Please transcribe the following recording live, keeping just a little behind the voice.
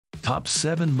Top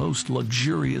 7 Most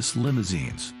Luxurious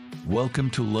Limousines. Welcome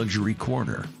to Luxury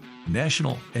Corner,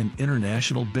 national and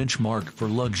international benchmark for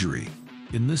luxury.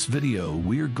 In this video,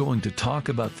 we are going to talk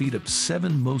about the top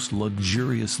 7 most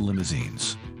luxurious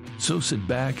limousines. So sit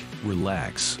back,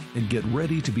 relax, and get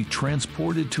ready to be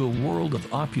transported to a world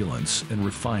of opulence and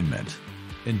refinement.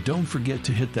 And don't forget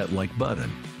to hit that like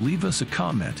button, leave us a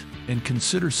comment, and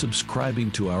consider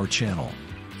subscribing to our channel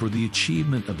for the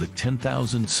achievement of the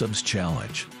 10,000 subs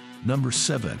challenge. Number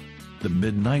 7. The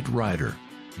Midnight Rider.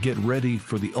 Get ready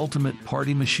for the ultimate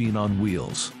party machine on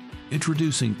wheels.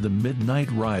 Introducing the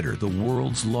Midnight Rider, the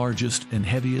world's largest and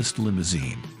heaviest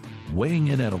limousine. Weighing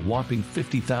in at a whopping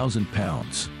 50,000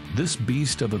 pounds, this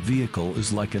beast of a vehicle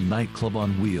is like a nightclub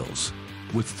on wheels.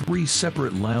 With 3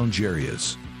 separate lounge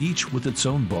areas, each with its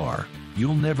own bar,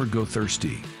 you'll never go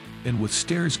thirsty. And with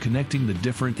stairs connecting the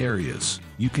different areas,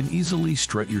 you can easily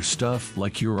strut your stuff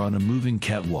like you're on a moving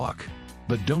catwalk.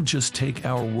 But don't just take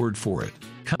our word for it,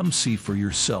 come see for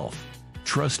yourself.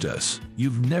 Trust us,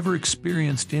 you've never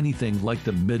experienced anything like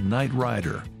the Midnight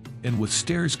Rider. And with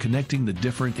stairs connecting the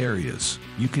different areas,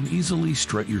 you can easily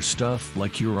strut your stuff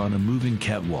like you're on a moving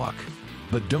catwalk.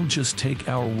 But don't just take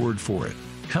our word for it,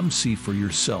 come see for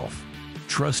yourself.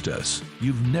 Trust us,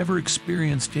 you've never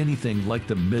experienced anything like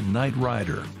the Midnight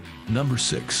Rider. Number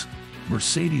 6.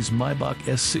 Mercedes-Maybach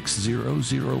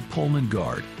S600 Pullman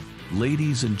Guard.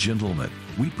 Ladies and gentlemen,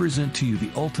 we present to you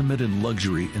the ultimate in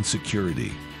luxury and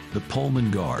security, the Pullman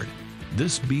Guard.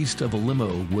 This beast of a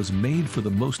limo was made for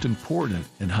the most important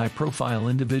and high-profile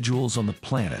individuals on the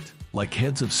planet, like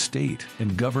heads of state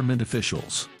and government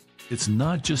officials. It's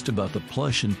not just about the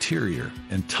plush interior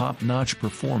and top-notch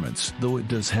performance, though it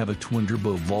does have a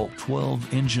twin-turbo Volt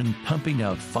 12 engine pumping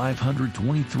out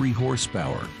 523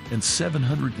 horsepower and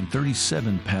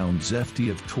 737 pounds-ft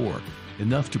of torque,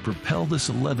 enough to propel this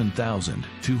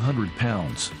 11,200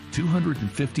 pounds,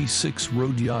 256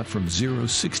 road yacht from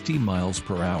 0-60 miles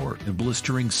per hour in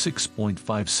blistering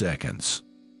 6.5 seconds.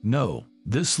 No,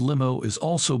 this limo is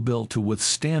also built to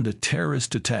withstand a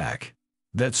terrorist attack.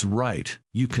 That's right,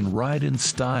 you can ride in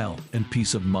style and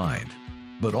peace of mind.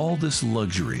 But all this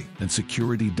luxury and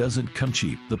security doesn't come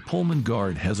cheap. The Pullman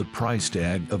Guard has a price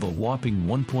tag of a whopping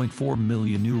 1.4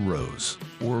 million euros,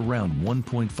 or around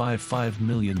 $1.55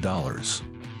 million.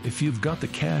 If you've got the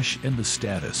cash and the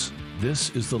status,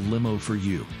 this is the limo for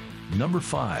you. Number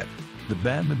 5. The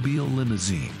Batmobile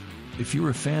Limousine. If you're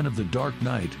a fan of the Dark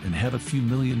Knight and have a few $1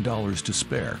 million to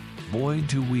spare, boy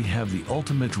do we have the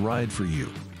ultimate ride for you.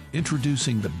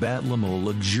 Introducing the Batlimo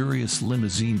luxurious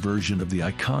limousine version of the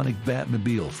iconic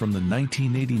Batmobile from the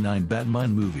 1989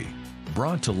 Batman movie,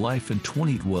 brought to life in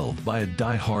 2012 by a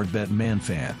die-hard Batman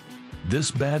fan.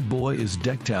 This bad boy is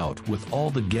decked out with all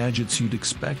the gadgets you'd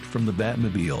expect from the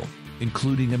Batmobile,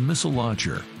 including a missile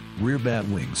launcher, rear bat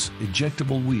wings,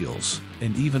 ejectable wheels,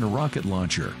 and even a rocket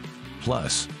launcher.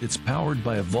 Plus, it's powered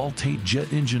by a Volt 8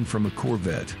 jet engine from a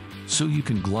Corvette, so you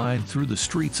can glide through the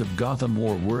streets of Gotham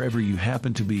or wherever you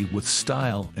happen to be with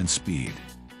style and speed.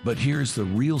 But here's the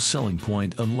real selling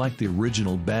point. Unlike the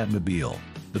original Batmobile,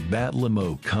 the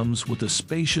Batlimo comes with a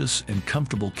spacious and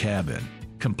comfortable cabin,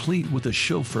 complete with a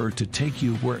chauffeur to take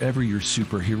you wherever your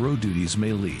superhero duties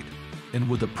may lead. And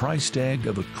with a price tag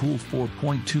of a cool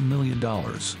 $4.2 million,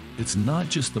 it's not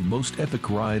just the most epic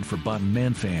ride for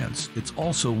Batman fans, it's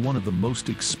also one of the most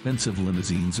expensive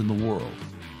limousines in the world.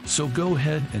 So go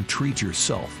ahead and treat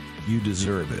yourself, you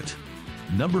deserve it.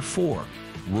 Number 4.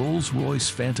 Rolls-Royce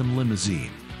Phantom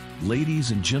Limousine. Ladies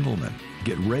and gentlemen,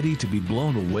 get ready to be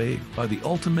blown away by the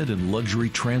ultimate in luxury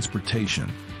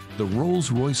transportation, the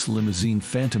Rolls-Royce Limousine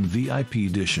Phantom VIP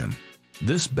Edition.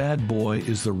 This bad boy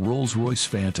is the Rolls-Royce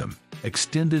Phantom,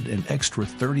 extended an extra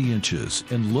 30 inches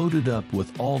and loaded up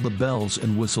with all the bells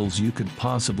and whistles you could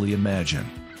possibly imagine.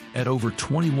 At over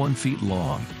 21 feet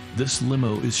long, this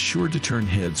limo is sure to turn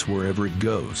heads wherever it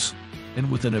goes.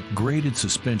 And with an upgraded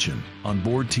suspension,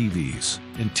 onboard TVs,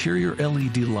 interior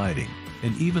LED lighting,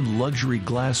 and even luxury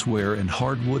glassware and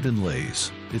hardwood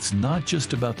inlays, it's not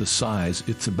just about the size,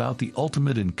 it's about the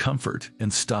ultimate in comfort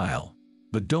and style.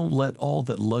 But don't let all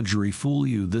that luxury fool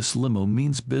you. This limo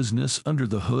means business under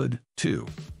the hood, too.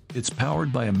 It's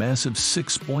powered by a massive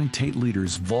 6.8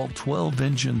 liters Volt 12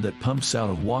 engine that pumps out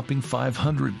a whopping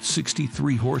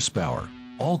 563 horsepower,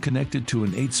 all connected to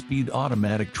an 8-speed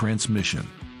automatic transmission.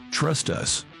 Trust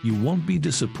us, you won't be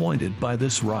disappointed by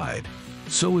this ride.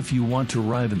 So if you want to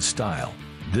arrive in style,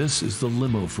 this is the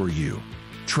limo for you.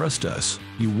 Trust us,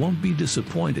 you won't be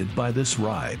disappointed by this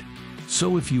ride.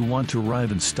 So if you want to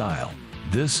arrive in style,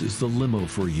 this is the limo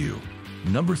for you.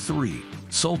 Number 3.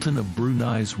 Sultan of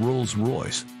Brunei's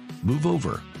Rolls-Royce. Move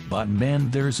over, But man,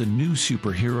 there's a new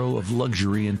superhero of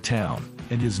luxury in town,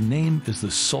 and his name is the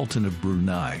Sultan of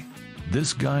Brunei.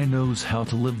 This guy knows how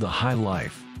to live the high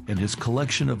life, and his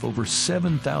collection of over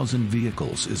 7,000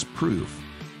 vehicles is proof.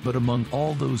 But among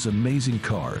all those amazing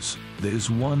cars, there is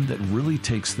one that really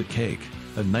takes the cake.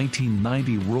 A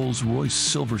 1990 Rolls-Royce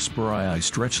Silver Spry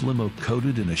stretch limo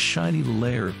coated in a shiny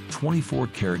layer of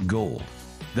 24-karat gold.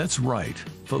 That's right,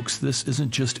 folks, this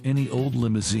isn't just any old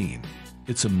limousine.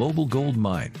 It's a mobile gold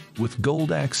mine, with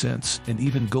gold accents and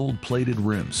even gold-plated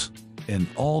rims. And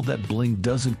all that bling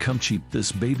doesn't come cheap.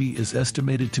 This baby is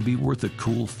estimated to be worth a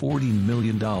cool $40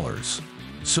 million.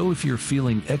 So if you're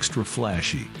feeling extra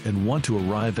flashy and want to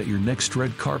arrive at your next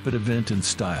red carpet event in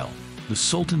style, the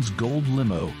Sultan's Gold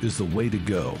Limo is the way to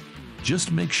go.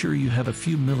 Just make sure you have a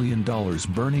few $1 million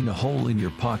burning a hole in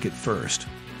your pocket first.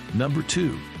 Number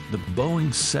 2. The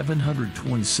Boeing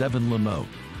 727 Limo.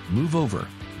 Move over,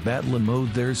 Bat Limo.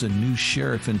 There's a new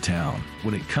sheriff in town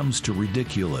when it comes to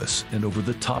ridiculous and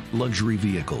over-the-top luxury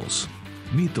vehicles.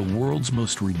 Meet the world's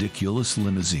most ridiculous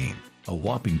limousine. A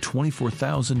whopping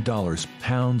 $24,000,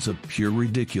 pounds of pure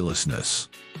ridiculousness.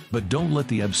 But don't let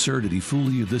the absurdity fool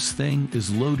you. This thing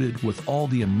is loaded with all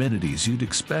the amenities you'd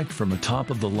expect from a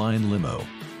top-of-the-line limo,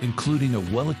 including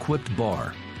a well-equipped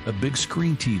bar, a big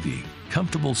screen TV,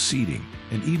 comfortable seating,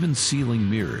 and even ceiling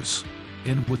mirrors.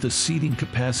 And with a seating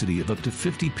capacity of up to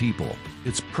 50 people,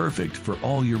 it's perfect for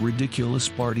all your ridiculous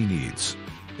party needs.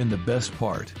 And the best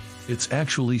part, it's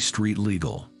actually street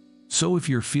legal. So if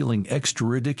you're feeling extra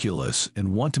ridiculous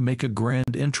and want to make a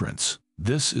grand entrance,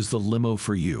 this is the limo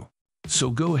for you. So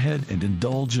go ahead and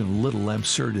indulge in a little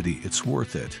absurdity. It's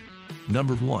worth it.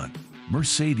 Number 1.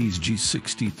 Mercedes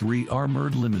G63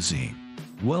 Armored Limousine.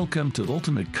 Welcome to the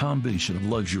ultimate combination of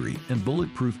luxury and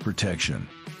bulletproof protection,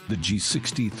 the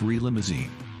G63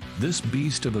 Limousine. This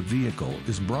beast of a vehicle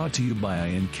is brought to you by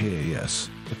INKAS,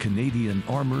 a Canadian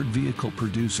armored vehicle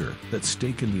producer that's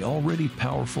taken the already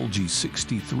powerful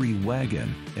G63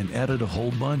 wagon and added a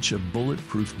whole bunch of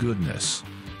bulletproof goodness.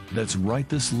 That's right,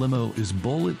 this limo is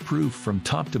bulletproof from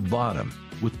top to bottom,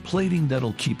 with plating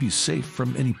that'll keep you safe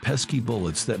from any pesky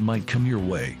bullets that might come your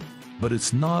way. But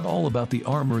it's not all about the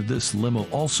armor. This limo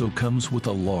also comes with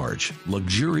a large,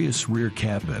 luxurious rear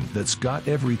cabin that's got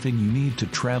everything you need to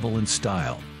travel in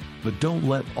style. But don't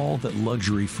let all that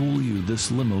luxury fool you. This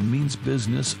limo means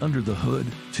business under the hood,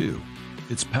 too.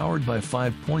 It's powered by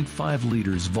 5.5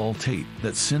 liters V8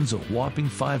 that sends a whopping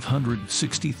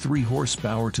 563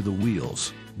 horsepower to the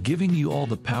wheels, giving you all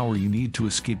the power you need to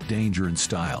escape danger in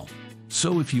style.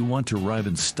 So if you want to arrive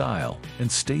in style and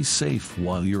stay safe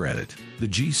while you're at it, the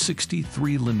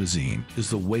G63 Limousine is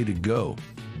the way to go.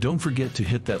 Don't forget to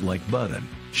hit that like button,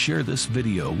 share this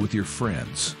video with your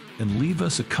friends, and leave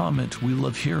us a comment. We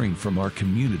love hearing from our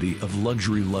community of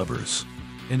luxury lovers.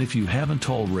 And if you haven't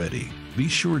already, be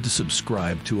sure to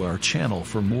subscribe to our channel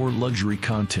for more luxury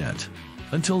content.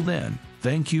 Until then,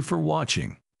 thank you for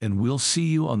watching, and we'll see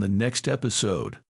you on the next episode.